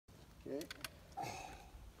Okay.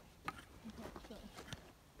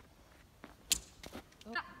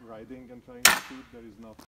 Riding and trying to shoot, there is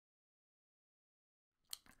no.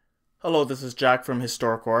 Hello, this is Jack from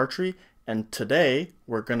Historical Archery, and today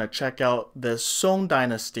we're going to check out this Song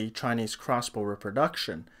Dynasty Chinese crossbow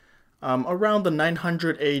reproduction around the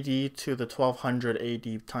 900 AD to the 1200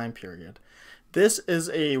 AD time period. This is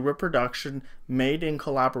a reproduction made in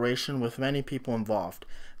collaboration with many people involved.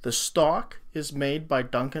 The stock is made by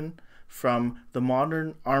Duncan from the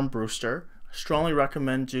Modern Armbruster. Strongly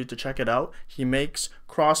recommend you to check it out. He makes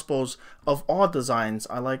crossbows of all designs.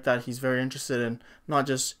 I like that he's very interested in not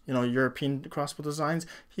just European crossbow designs.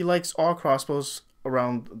 He likes all crossbows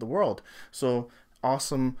around the world. So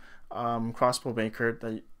awesome crossbow maker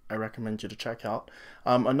that I recommend you to check out.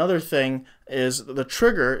 Another thing is the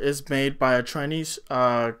trigger is made by a Chinese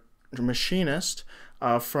machinist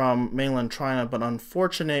from mainland China, but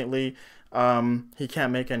unfortunately he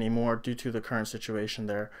can't make any more due to the current situation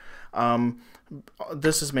there.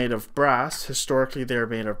 This is made of brass. Historically, they are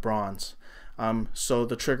made of bronze. So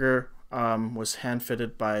the trigger was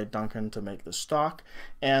hand-fitted by Duncan to make the stock.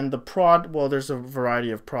 And the prod, well, there's a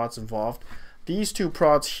variety of prods involved. These two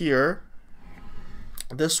prods here,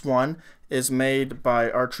 this one is made by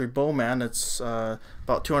Archery Bowman. It's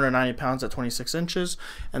about 290 pounds at 26 inches.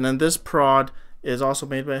 And then this prod is also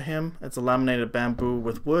made by him. It's a laminated bamboo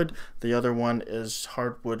with wood. The other one is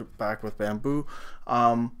hardwood backed with bamboo.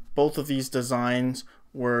 Both of these designs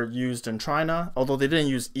were used in China, although they didn't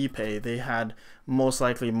use ipe. They had most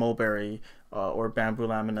likely mulberry or bamboo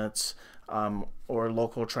laminates or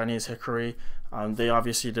local Chinese hickory. They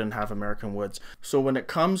obviously didn't have American woods. So when it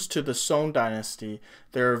comes to the Song Dynasty,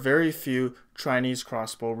 there are very few Chinese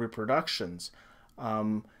crossbow reproductions.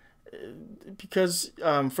 Because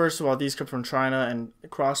first of all, these come from China, and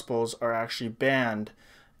crossbows are actually banned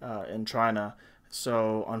in China.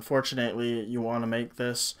 So unfortunately, you want to make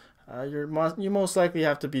this, you most likely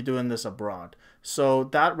have to be doing this abroad. So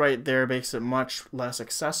that right there makes it much less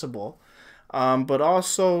accessible. But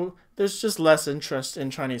also, there's just less interest in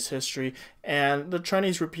Chinese history, and the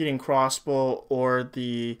Chinese repeating crossbow or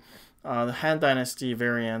the Han Dynasty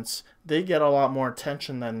variants, they get a lot more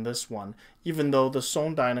attention than this one, even though the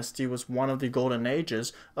Song Dynasty was one of the golden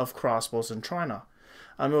ages of crossbows in China.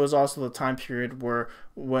 It was also the time period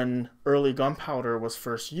when early gunpowder was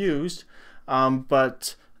first used,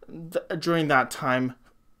 but during that time,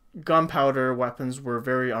 gunpowder weapons were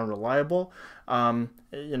very unreliable, in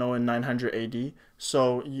 900 AD.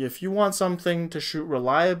 So if you want something to shoot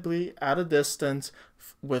reliably at a distance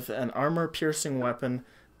with an armor-piercing weapon,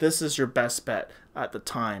 this is your best bet at the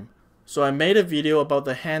time. So I made a video about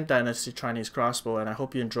the Han Dynasty Chinese crossbow, and I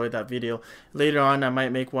hope you enjoyed that video. Later on, I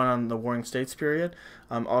might make one on the Warring States period,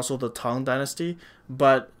 also the Tang Dynasty.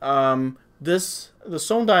 But the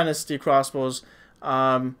Song Dynasty crossbows,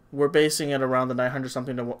 we're basing it around the 900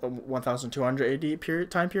 something to 1200 AD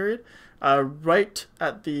time period, right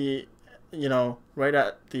at the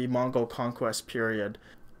Mongol conquest period.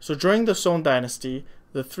 So during the Song Dynasty,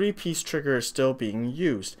 the three-piece trigger is still being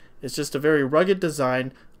used. It's just a very rugged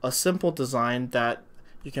design, a simple design that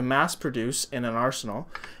you can mass produce in an arsenal,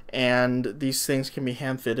 and these things can be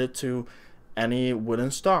hand fitted to any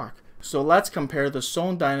wooden stock. So let's compare the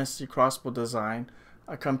Song Dynasty crossbow design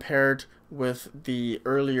compared with the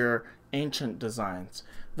earlier ancient designs.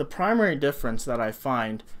 The primary difference that I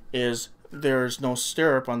find is there's no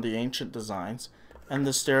stirrup on the ancient designs, and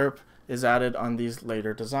the stirrup is added on these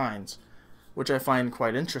later designs, which I find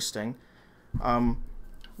quite interesting.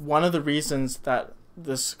 One of the reasons that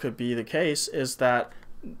this could be the case is that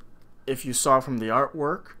if you saw from the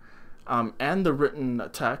artwork and the written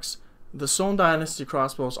text, the Song Dynasty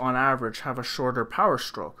crossbows on average have a shorter power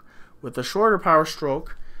stroke. With the shorter power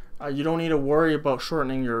stroke, you don't need to worry about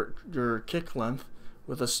shortening your kick length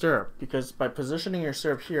with a stirrup, because by positioning your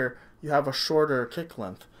stirrup here, you have a shorter kick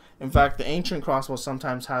length. In fact, the ancient crossbows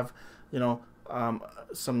sometimes have,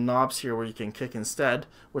 some knobs here where you can kick instead,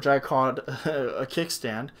 which I called a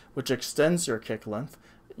kickstand, which extends your kick length,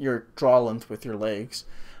 your draw length with your legs.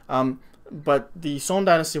 But the Song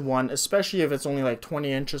Dynasty one, especially if it's only like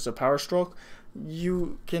 20 inches of power stroke,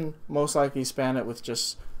 you can most likely span it with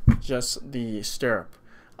just the stirrup.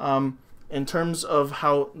 In terms of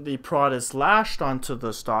how the prod is lashed onto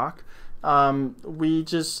the stock,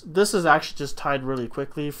 this is actually just tied really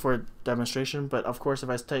quickly for demonstration, but of course if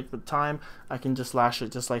I take the time, I can just lash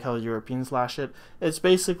it just like how the Europeans lash it. It's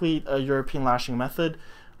basically a European lashing method.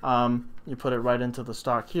 You put it right into the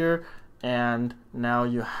stock here, and now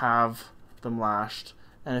you have them lashed.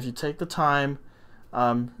 And if you take the time,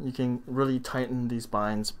 you can really tighten these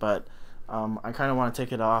binds, but I kind of want to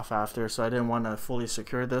take it off after, so I didn't want to fully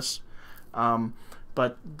secure this.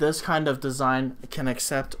 But this kind of design can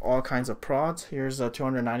accept all kinds of prods. Here's a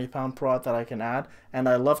 290-pound prod that I can add, and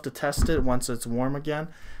I love to test it once it's warm again.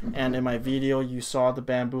 And in my video, you saw the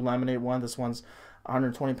bamboo laminate one. This one's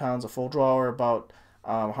 120 pounds, a full draw, or about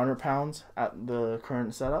 100 pounds at the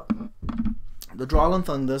current setup. The draw length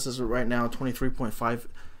on this is right now 23.5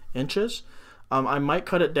 inches. I might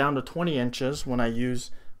cut it down to 20 inches when I use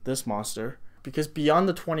this monster, because beyond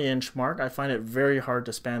the 20-inch mark, I find it very hard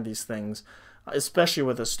to span these things, especially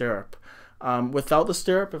with a stirrup. Without the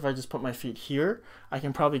stirrup, if I just put my feet here, I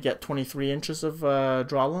can probably get 23 inches of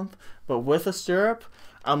draw length, but with a stirrup,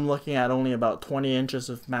 I'm looking at only about 20 inches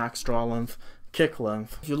of max draw length, kick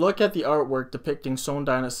length. If you look at the artwork depicting Song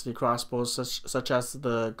Dynasty crossbows, such as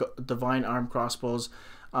the Divine Crossbows,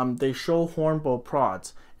 they show hornbow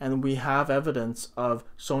prods, and we have evidence of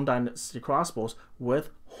Song Dynasty crossbows with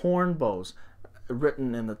hornbows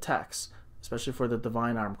written in the text, especially for the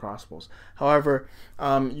Divine Crossbows. However,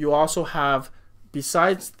 you also have,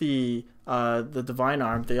 besides the Divine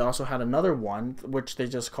Arm, they also had another one which they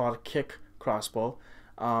just called kick crossbow,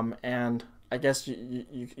 and I guess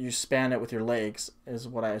you span it with your legs is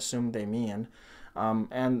what I assume they mean.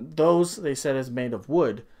 And those, they said, is made of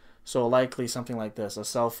wood, so likely something like this, a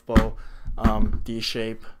self bow, D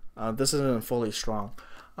shape. This isn't fully strong,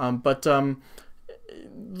 but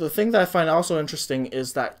the thing that I find also interesting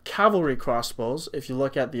is that cavalry crossbows, if you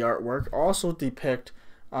look at the artwork, also depict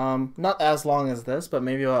not as long as this, but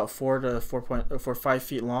maybe about 4 to 5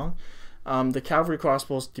 feet long. The cavalry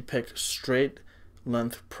crossbows depict straight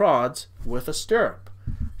length prods with a stirrup,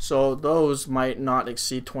 so those might not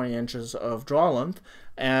exceed 20 inches of draw length,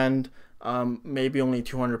 and maybe only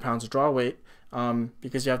 200 pounds of draw weight,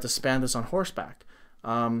 because you have to span this on horseback.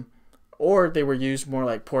 Or they were used more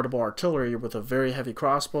like portable artillery with a very heavy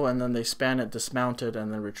crossbow, and then they span it dismounted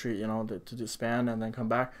and then retreat, you know, to span and then come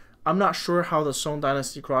back. I'm not sure how the Song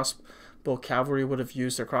Dynasty crossbow cavalry would have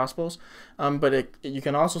used their crossbows, but you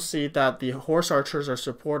can also see that the horse archers are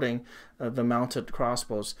supporting the mounted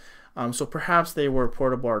crossbows. So perhaps they were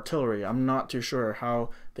portable artillery. I'm not too sure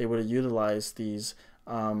how they would have utilized these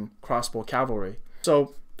crossbow cavalry.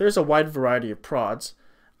 So there's a wide variety of prods.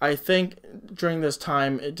 I think during this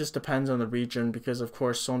time, it just depends on the region, because of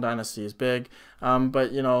course Song Dynasty is big,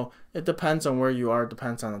 but you know, it depends on where you are, it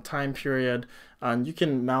depends on the time period. You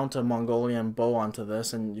can mount a Mongolian bow onto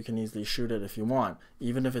this and you can easily shoot it if you want.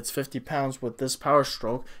 Even if it's 50 pounds with this power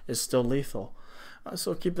stroke, it's still lethal.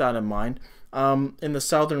 So keep that in mind. In the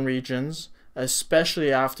southern regions,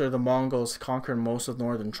 especially after the Mongols conquered most of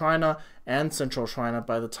northern China and central China,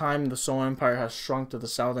 by the time the Song Empire has shrunk to the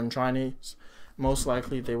southern Chinese, most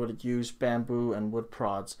likely they would have used bamboo and wood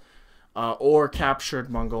prods, or captured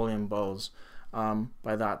Mongolian bows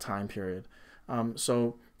by that time period.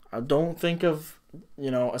 So don't think of, you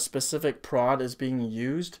know, a specific prod as being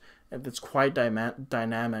used. It's quite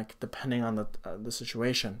dynamic depending on the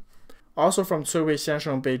situation. Also from 翠微先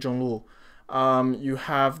生备证录, you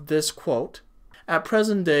have this quote: "At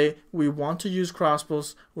present day, we want to use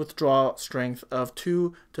crossbows with draw strength of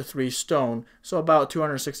 2 to 3 stone, so about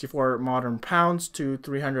 264 modern pounds to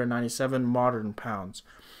 397 modern pounds.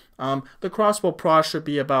 The crossbow prod should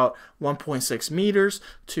be about 1.6 meters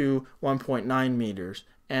to 1.9 meters,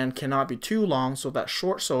 and cannot be too long so that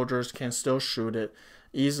short soldiers can still shoot it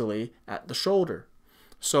easily at the shoulder."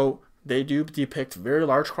 So they do depict very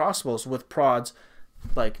large crossbows with prods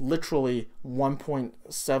like literally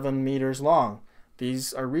 1.7 meters long.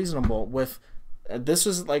 These are reasonable with, this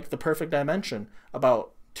is like the perfect dimension, about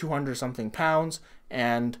 200 something pounds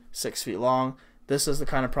and 6 feet long. This is the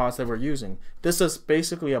kind of prods that we're using. This is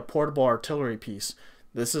basically a portable artillery piece.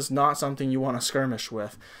 This is not something you want to skirmish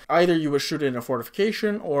with. Either you would shoot it in a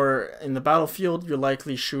fortification, or in the battlefield you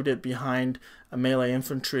likely shoot it behind a melee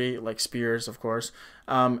infantry, like spears of course,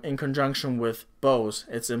 in conjunction with bows.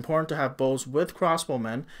 It's important to have bows with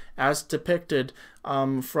crossbowmen, as depicted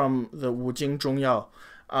from the Wujing Zhongyao,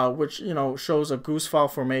 which, you know, shows a goose-fowl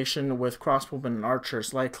formation with crossbowmen and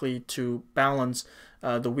archers, likely to balance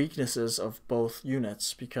the weaknesses of both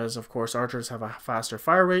units, because of course archers have a faster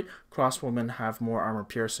fire rate, crossbowmen have more armor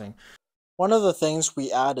piercing. One of the things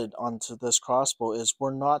we added onto this crossbow is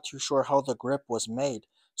we're not too sure how the grip was made.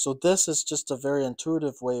 So this is just a very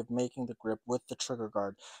intuitive way of making the grip with the trigger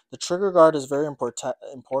guard. The trigger guard is very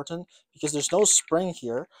important because there's no spring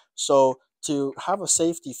here. So to have a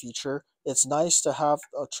safety feature, it's nice to have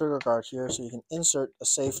a trigger guard here so you can insert a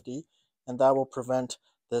safety, and that will prevent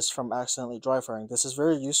this from accidentally dry firing. This is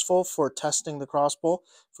very useful for testing the crossbow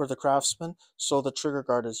for the craftsman, so the trigger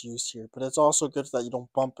guard is used here. But it's also good that you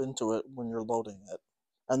don't bump into it when you're loading it.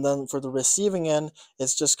 And then for the receiving end,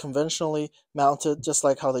 it's just conventionally mounted, just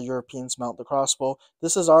like how the Europeans mount the crossbow.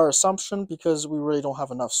 This is our assumption because we really don't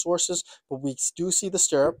have enough sources, but we do see the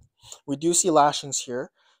stirrup. We do see lashings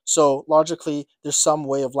here. So logically, there's some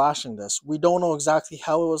way of lashing this. We don't know exactly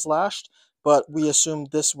how it was lashed, but we assume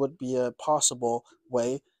this would be a possible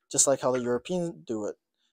way, just like how the Europeans do it.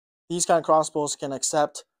 These kind of crossbows can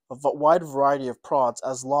accept a wide variety of prods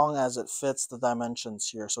as long as it fits the dimensions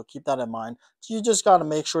here. So keep that in mind. So you just got to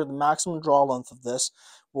make sure the maximum draw length of this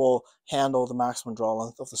will handle the maximum draw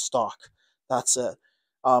length of the stock. That's it.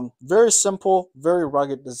 Very simple, very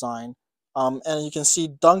rugged design. And you can see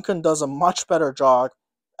Duncan does a much better job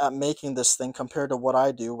at making this thing compared to what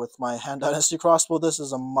I do with my Han Dynasty crossbow. This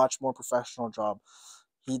is a much more professional job.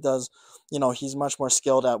 He does, he's much more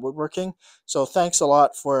skilled at woodworking. So thanks a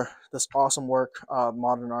lot for this awesome work,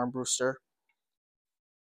 Modern Armbruster.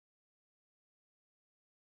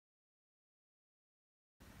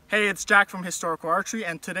 Hey, it's Jack from Historical Archery,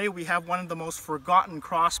 and today we have one of the most forgotten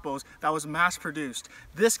crossbows that was mass produced.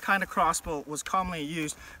 This kind of crossbow was commonly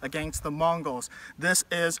used against the Mongols. This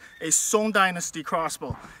is a Song Dynasty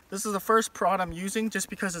crossbow. This is the first prod I'm using just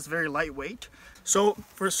because it's very lightweight. So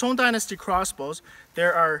for Song Dynasty crossbows,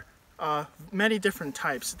 there are many different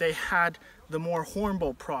types. They had the more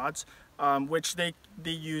hornbow prods, which they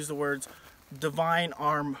use the words Divine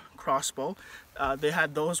Crossbow. They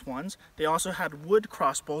had those ones. They also had wood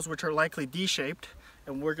crossbows, which are likely D-shaped,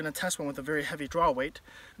 and we're going to test one with a very heavy draw weight.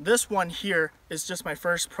 This one here is just my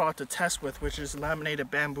first prod to test with, which is laminated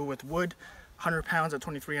bamboo with wood, 100 pounds at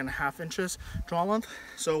 23.5 inches draw length.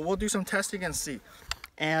 So we'll do some testing and see.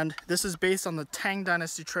 And this is based on the Tang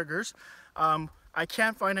Dynasty triggers. I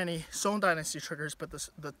can't find any Song Dynasty triggers, but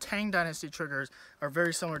the Tang Dynasty triggers are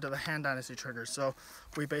very similar to the Han Dynasty triggers, so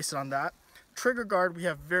we base it on that. Trigger guard we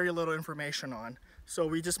have very little information on, so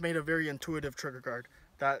we just made a very intuitive trigger guard.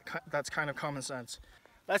 That's kind of common sense.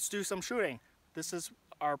 Let's do some shooting. This is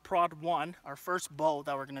our prod 1, our first bow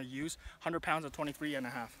that we're going to use, 100 pounds at 23.5.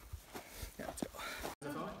 Yeah, let's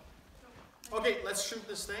go. Okay, let's shoot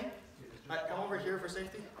this thing. All right, come over here for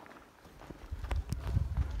safety.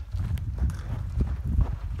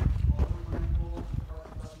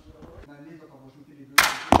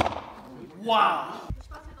 Wow!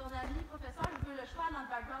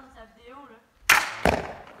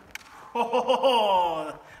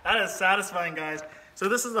 Oh, that is satisfying, guys. So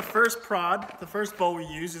this is the first prod. The first bow we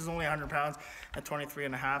use is only 100 pounds at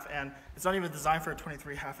 23.5, and it's not even designed for a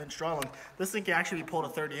 23.5 inch draw length. This thing can actually be pulled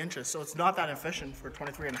at 30 inches, so it's not that efficient for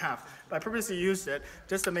 23.5. But I purposely used it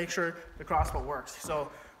just to make sure the crossbow works. So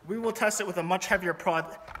we will test it with a much heavier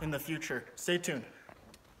prod in the future. Stay tuned.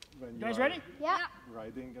 When You guys ready? Yeah.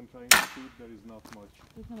 Riding and trying to shoot, there is not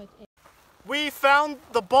much. We found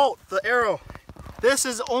the bolt, the arrow. This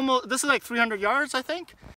is like 300 yards, I think.